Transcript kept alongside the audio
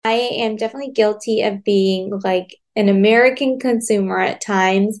am definitely guilty of being like an American consumer at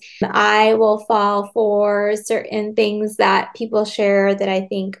times. I will fall for certain things that people share that I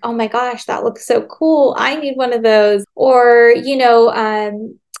think, oh my gosh, that looks so cool. I need one of those. Or,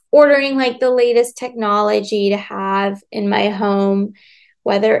 ordering like the latest technology to have in my home,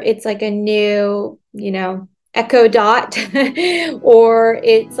 whether it's like a new, Echo Dot or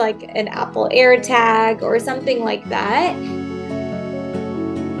it's like an Apple AirTag or something like that.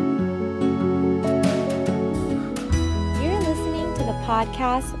 You're listening to the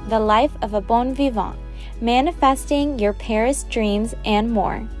podcast, The Life of a Bon Vivant, manifesting your Paris dreams and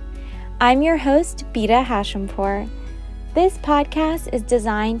more. I'm your host, Bita Hashimpour. This podcast is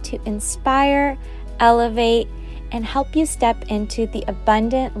designed to inspire, elevate, and help you step into the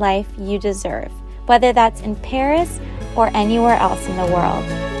abundant life you deserve, whether that's in Paris or anywhere else in the world.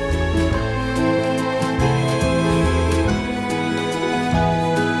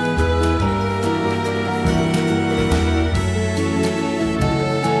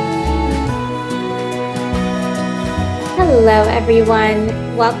 Hello,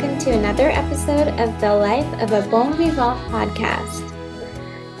 everyone. Welcome to another episode of the Life of a Bon Vivant podcast.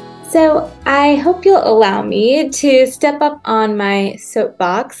 So I hope you'll allow me to step up on my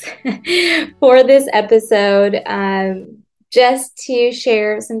soapbox for this episode, just to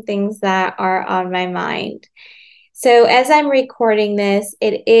share some things that are on my mind. So as I'm recording this,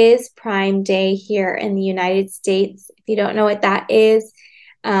 it is Prime Day here in the United States. If you don't know what that is,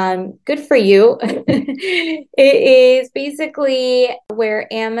 good for you. It is basically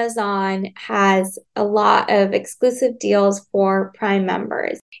where Amazon has a lot of exclusive deals for Prime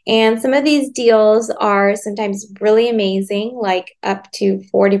members. And some of these deals are sometimes really amazing, like up to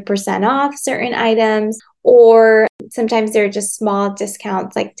 40% off certain items, or sometimes they're just small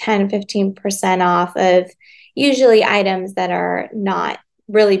discounts, like 10, 15% off of usually items that are not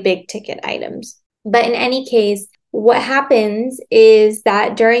really big ticket items. But in any case, what happens is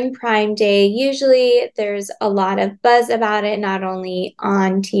that during Prime Day, usually there's a lot of buzz about it, not only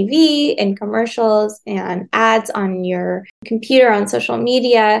on TV and commercials and ads on your computer, on social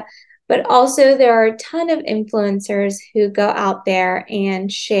media, but also there are a ton of influencers who go out there and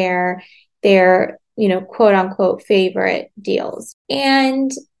share their, quote unquote favorite deals.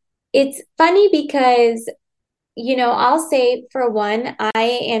 And it's funny because I'll say for one, I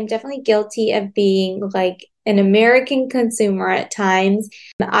am definitely guilty of being like an American consumer at times.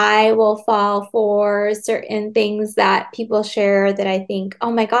 I will fall for certain things that people share that I think,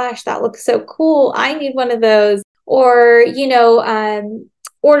 oh my gosh, that looks so cool. I need one of those. Or,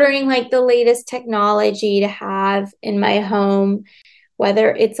 ordering like the latest technology to have in my home,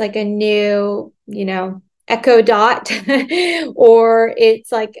 whether it's like a new, Echo Dot or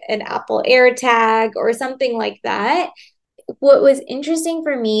it's like an Apple AirTag or something like that. What was interesting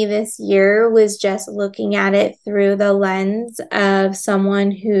for me this year was just looking at it through the lens of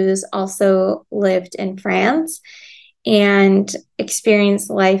someone who's also lived in France and experienced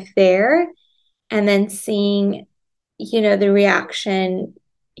life there, and then seeing, the reaction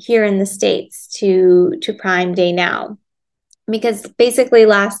here in the States to Prime Day now. Because basically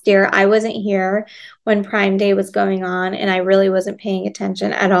last year I wasn't here when Prime Day was going on and I really wasn't paying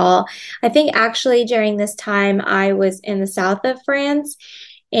attention at all. I think actually during this time I was in the south of France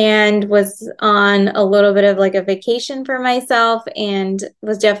and was on a little bit of like a vacation for myself and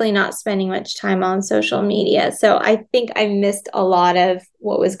was definitely not spending much time on social media. So I think I missed a lot of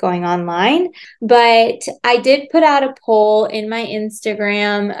what was going online. But I did put out a poll in my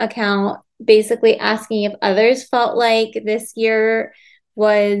Instagram account basically asking if others felt like this year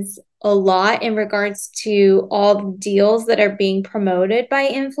was a lot in regards to all the deals that are being promoted by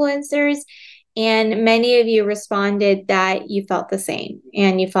influencers. And many of you responded that you felt the same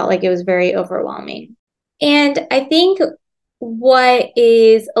and you felt like it was very overwhelming. And I think what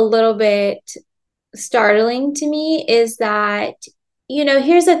is a little bit startling to me is that,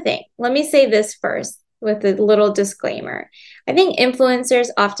 here's the thing. Let me say this first with a little disclaimer. I think influencers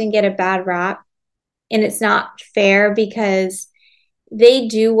often get a bad rap, and it's not fair because they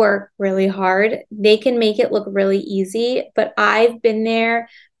do work really hard. They can make it look really easy, but I've been there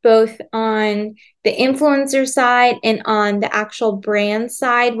both on the influencer side and on the actual brand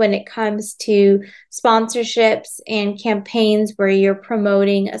side when it comes to sponsorships and campaigns where you're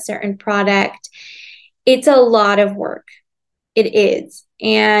promoting a certain product. It's a lot of work. It is.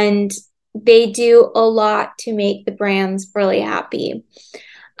 And they do a lot to make the brands really happy.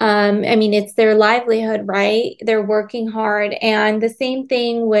 It's their livelihood, right? They're working hard. And the same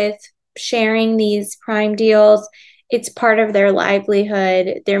thing with sharing these Prime deals. It's part of their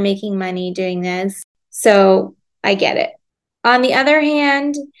livelihood. They're making money doing this. So I get it. On the other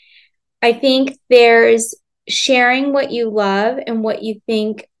hand, I think there's sharing what you love and what you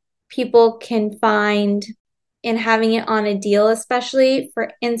think people can find in having it on a deal, especially.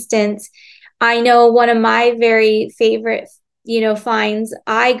 For instance, I know one of my very favorite, finds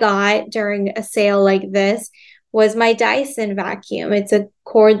I got during a sale like this was my Dyson vacuum. It's a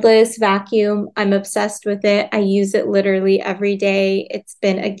cordless vacuum. I'm obsessed with it. I use it literally every day. It's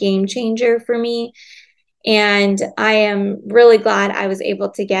been a game changer for me. And I am really glad I was able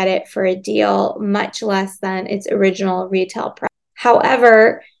to get it for a deal much less than its original retail price.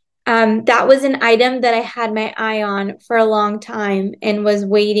 However, that was an item that I had my eye on for a long time and was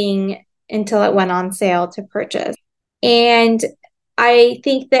waiting until it went on sale to purchase. And I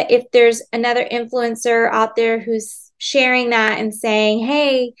think that if there's another influencer out there who's sharing that and saying,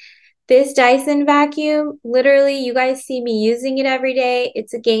 hey, this Dyson vacuum, literally, you guys see me using it every day.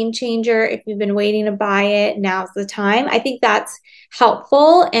 It's a game changer. If you've been waiting to buy it, now's the time. I think that's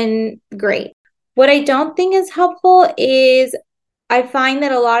helpful and great. What I don't think is helpful is I find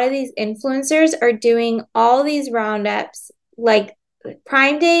that a lot of these influencers are doing all these roundups. Like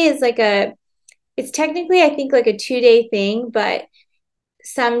Prime Day is it's technically, I think, like a 2-day thing, but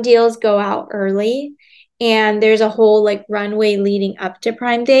some deals go out early and there's a whole like runway leading up to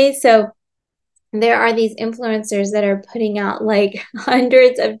Prime Day. So there are these influencers that are putting out like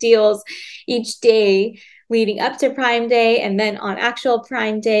hundreds of deals each day leading up to Prime Day and then on actual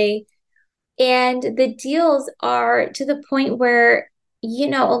Prime Day. And the deals are to the point where, a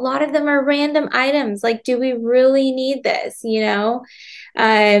lot of them are random items. Like, do we really need this? Things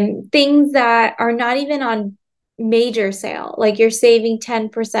that are not even on major sale, like you're saving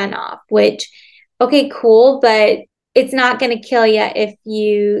 10% off, which, okay, cool, but it's not going to kill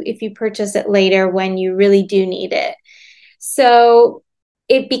you if you purchase it later when you really do need it. So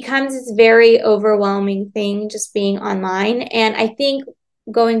it becomes this very overwhelming thing just being online. And I think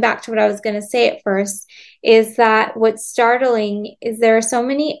going back to what I was going to say at first is that what's startling is there are so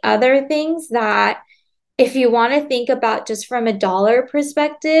many other things that if you want to think about just from a dollar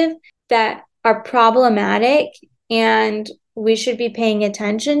perspective that are problematic and we should be paying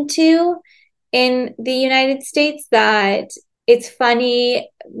attention to in the United States, that it's funny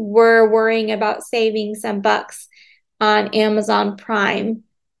we're worrying about saving some bucks on Amazon Prime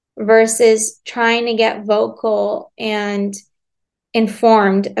versus trying to get vocal and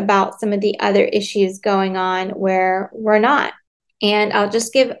informed about some of the other issues going on where we're not. And I'll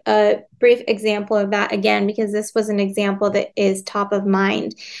just give a brief example of that again, because this was an example that is top of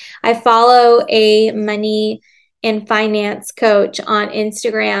mind. I follow a money and finance coach on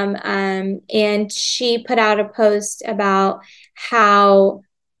Instagram, and she put out a post about how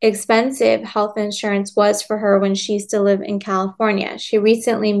expensive health insurance was for her when she used to live in California. She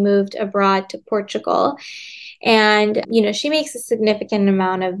recently moved abroad to Portugal. And, she makes a significant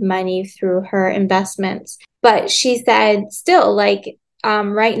amount of money through her investments. But she said still, like,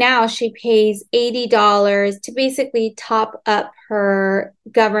 right now she pays $80 to basically top up her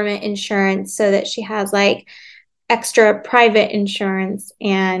government insurance so that she has like extra private insurance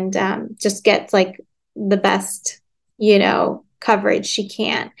and just gets like the best, coverage she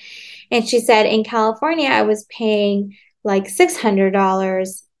can. And she said in California, I was paying like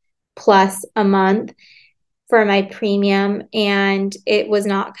 $600 plus a month for my premium, and it was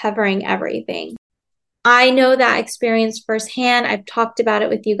not covering everything. I know that experience firsthand. I've talked about it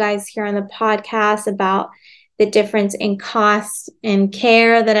with you guys here on the podcast about the difference in cost and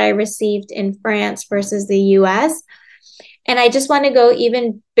care that I received in France versus the US. And I just want to go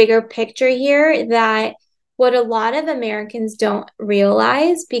even bigger picture here, that what a lot of Americans don't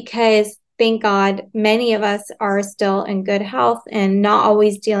realize, because thank God, many of us are still in good health and not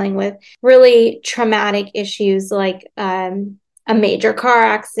always dealing with really traumatic issues like a major car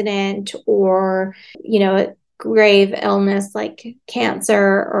accident or, a grave illness like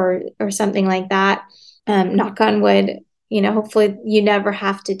cancer or something like that. Knock on wood, hopefully you never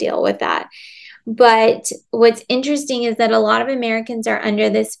have to deal with that. But what's interesting is that a lot of Americans are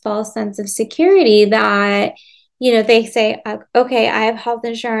under this false sense of security that, they say, okay, I have health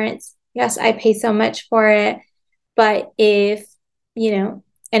insurance. Yes, I pay so much for it. But if,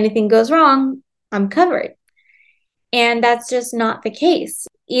 anything goes wrong, I'm covered. And that's just not the case.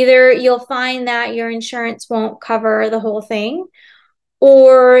 Either you'll find that your insurance won't cover the whole thing,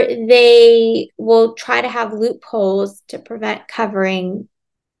 or they will try to have loopholes to prevent covering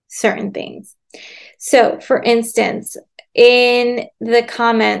certain things. So, for instance, in the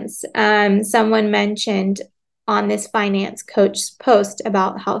comments, someone mentioned on this finance coach's post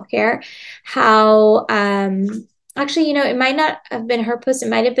about healthcare how actually, it might not have been her post, it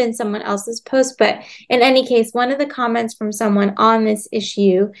might have been someone else's post, but in any case, one of the comments from someone on this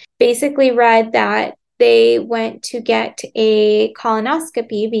issue basically read that they went to get a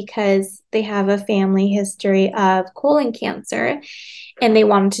colonoscopy because they have a family history of colon cancer and they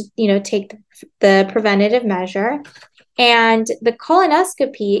wanted to, take the preventative measure. And the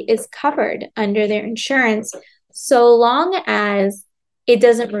colonoscopy is covered under their insurance so long as it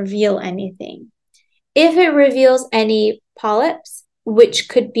doesn't reveal anything. If it reveals any polyps, which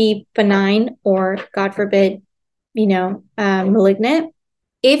could be benign or, God forbid, malignant,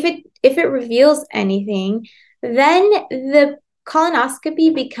 if it reveals anything, then the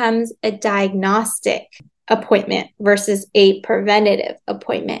colonoscopy becomes a diagnostic appointment versus a preventative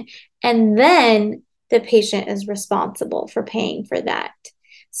appointment. And then the patient is responsible for paying for that.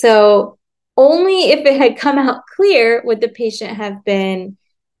 So only if it had come out clear would the patient have been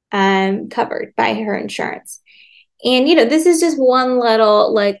covered by her insurance. And, this is just one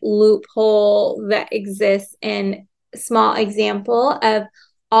little like loophole that exists and small example of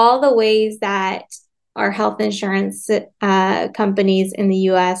all the ways that our health insurance companies in the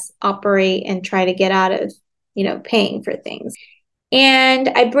US operate and try to get out of, paying for things. And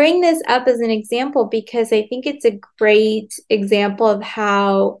I bring this up as an example because I think it's a great example of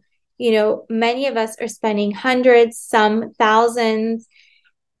how, many of us are spending hundreds, some thousands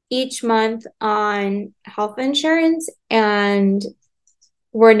each month on health insurance, and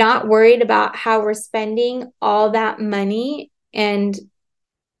we're not worried about how we're spending all that money and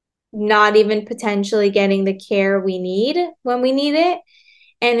not even potentially getting the care we need when we need it.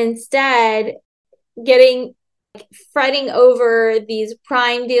 And instead, getting fretting over these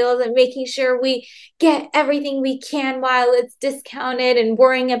prime deals and making sure we get everything we can while it's discounted and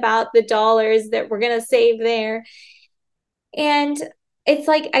worrying about the dollars that we're going to save there. And it's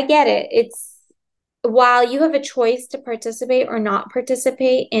like, I get it. It's while you have a choice to participate or not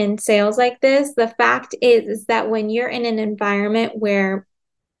participate in sales like this, the fact is that when you're in an environment where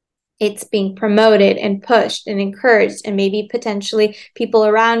it's being promoted and pushed and encouraged, and maybe potentially people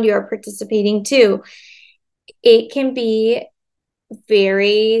around you are participating too, it can be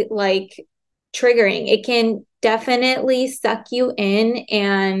very triggering. It can definitely suck you in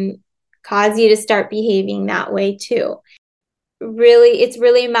and cause you to start behaving that way too. Really, it's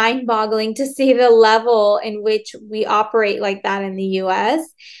really mind-boggling to see the level in which we operate like that in the US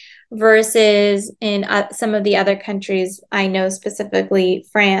versus in some of the other countries. I know specifically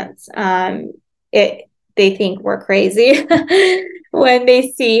France. They think we're crazy when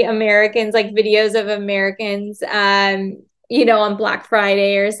they see Americans, like videos of Americans, on Black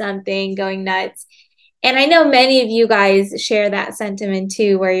Friday or something, going nuts. And I know many of you guys share that sentiment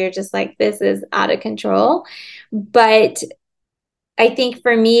too, where you're just like, this is out of control. But I think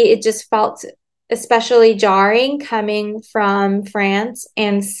for me, it just felt especially jarring coming from France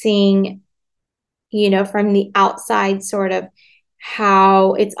and seeing, from the outside sort of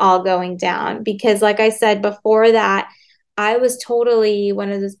how it's all going down. Because like I said before that, I was totally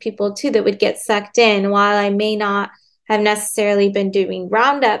one of those people too that would get sucked in. While I may not have necessarily been doing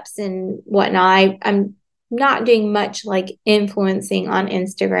roundups and whatnot, I'm not doing much like influencing on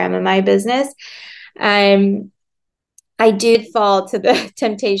Instagram in my business. I did fall to the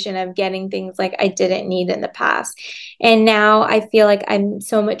temptation of getting things like I didn't need in the past. And now I feel like I'm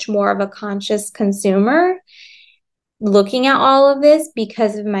so much more of a conscious consumer looking at all of this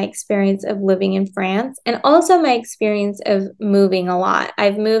because of my experience of living in France and also my experience of moving a lot.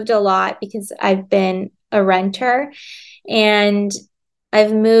 I've moved a lot because I've been a renter, and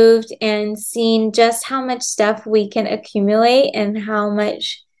I've moved and seen just how much stuff we can accumulate and how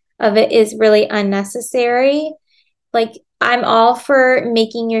much of it is really unnecessary. Like, I'm all for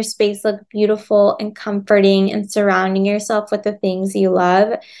making your space look beautiful and comforting and surrounding yourself with the things you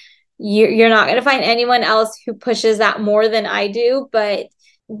love. You're not going to find anyone else who pushes that more than I do, but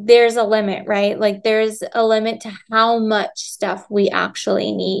there's a limit, right? Like, there's a limit to how much stuff we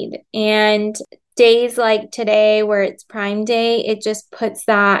actually need. And days like today, where it's Prime Day, it just puts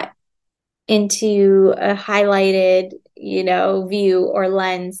that into a highlighted, view or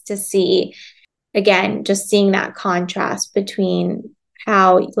lens to see. Again, just seeing that contrast between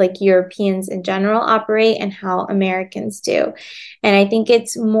how like Europeans in general operate and how Americans do. And I think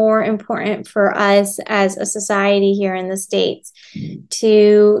it's more important for us as a society here in the States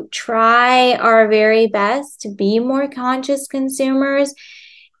to try our very best to be more conscious consumers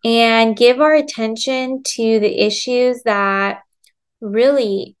and give our attention to the issues that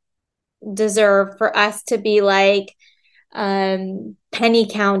really deserve for us to be like penny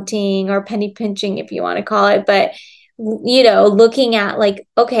counting or penny pinching, if you want to call it. But, looking at like,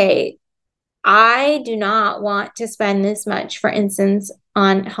 okay, I do not want to spend this much, for instance,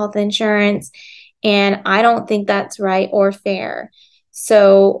 on health insurance, and I don't think that's right or fair.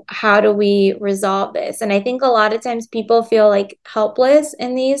 So, how do we resolve this? And I think a lot of times people feel like helpless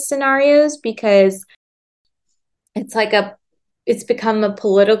in these scenarios because it's like it's become a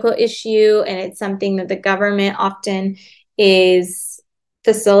political issue, and it's something that the government often is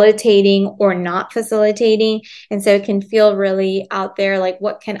facilitating or not facilitating. And so it can feel really out there, like,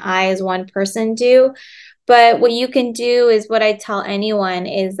 what can I as one person do? But what you can do is what I tell anyone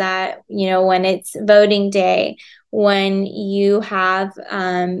is that, when it's voting day, when you have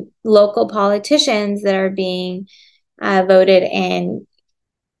local politicians that are being voted in,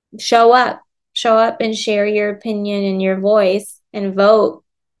 show up, show up and share your opinion and your voice and vote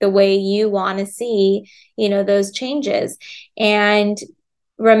the way you want to see, those changes. And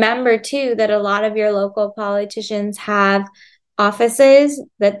remember too that a lot of your local politicians have offices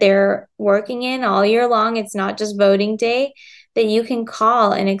that they're working in all year long. It's not just voting day, that you can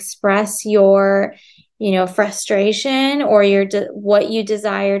call and express your frustration or what you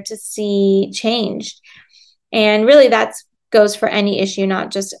desire to see changed. And really that's goes for any issue,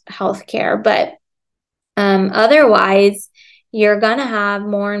 not just healthcare. But otherwise, you're going to have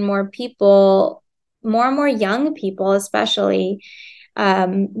more and more people, more and more young people, especially,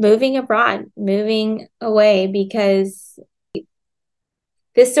 moving abroad, moving away, because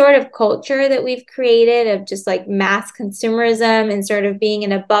this sort of culture that we've created of just like mass consumerism and sort of being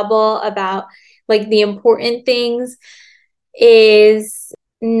in a bubble about like the important things is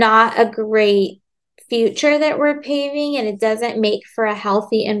not a great future that we're paving, and it doesn't make for a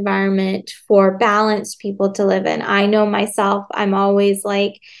healthy environment for balanced people to live in. I know myself, I'm always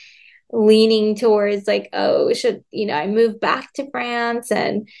like leaning towards like, oh, should I move back to France,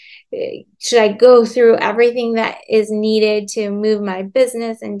 and should I go through everything that is needed to move my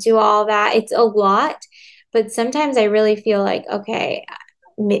business and do all that? It's a lot, but sometimes I really feel like, okay,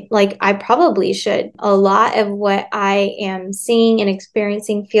 like I probably should. A lot of what I am seeing and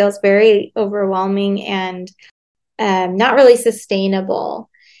experiencing feels very overwhelming and not really sustainable.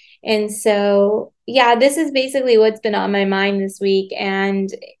 And so, yeah, this is basically what's been on my mind this week. And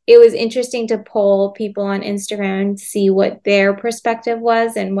it was interesting to poll people on Instagram and see what their perspective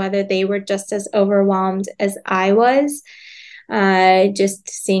was and whether they were just as overwhelmed as I was, just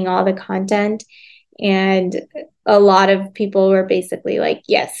seeing all the content. And a lot of people were basically like,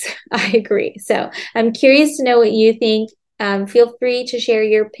 yes, I agree. So I'm curious to know what you think. Feel free to share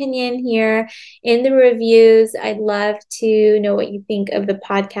your opinion here in the reviews. I'd love to know what you think of the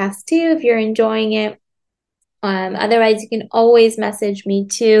podcast too, if you're enjoying it. Otherwise, you can always message me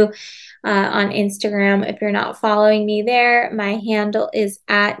too on Instagram. If you're not following me there, my handle is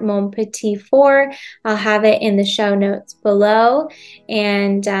at monpetit4. I'll have it in the show notes below.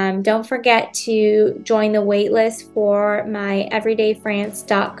 And don't forget to join the waitlist for my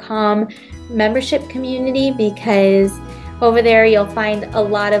everydayfrance.com membership community, because over there you'll find a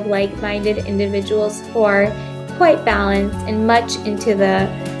lot of like-minded individuals who are quite balanced and much into the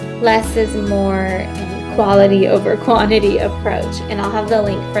less is more and quality over quantity approach. And I'll have the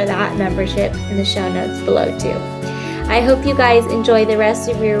link for that membership in the show notes below too. I hope you guys enjoy the rest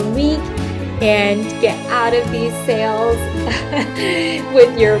of your week and get out of these sales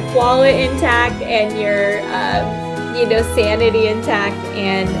with your wallet intact and your sanity intact,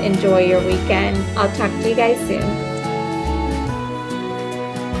 and enjoy your weekend. I'll talk to you guys soon.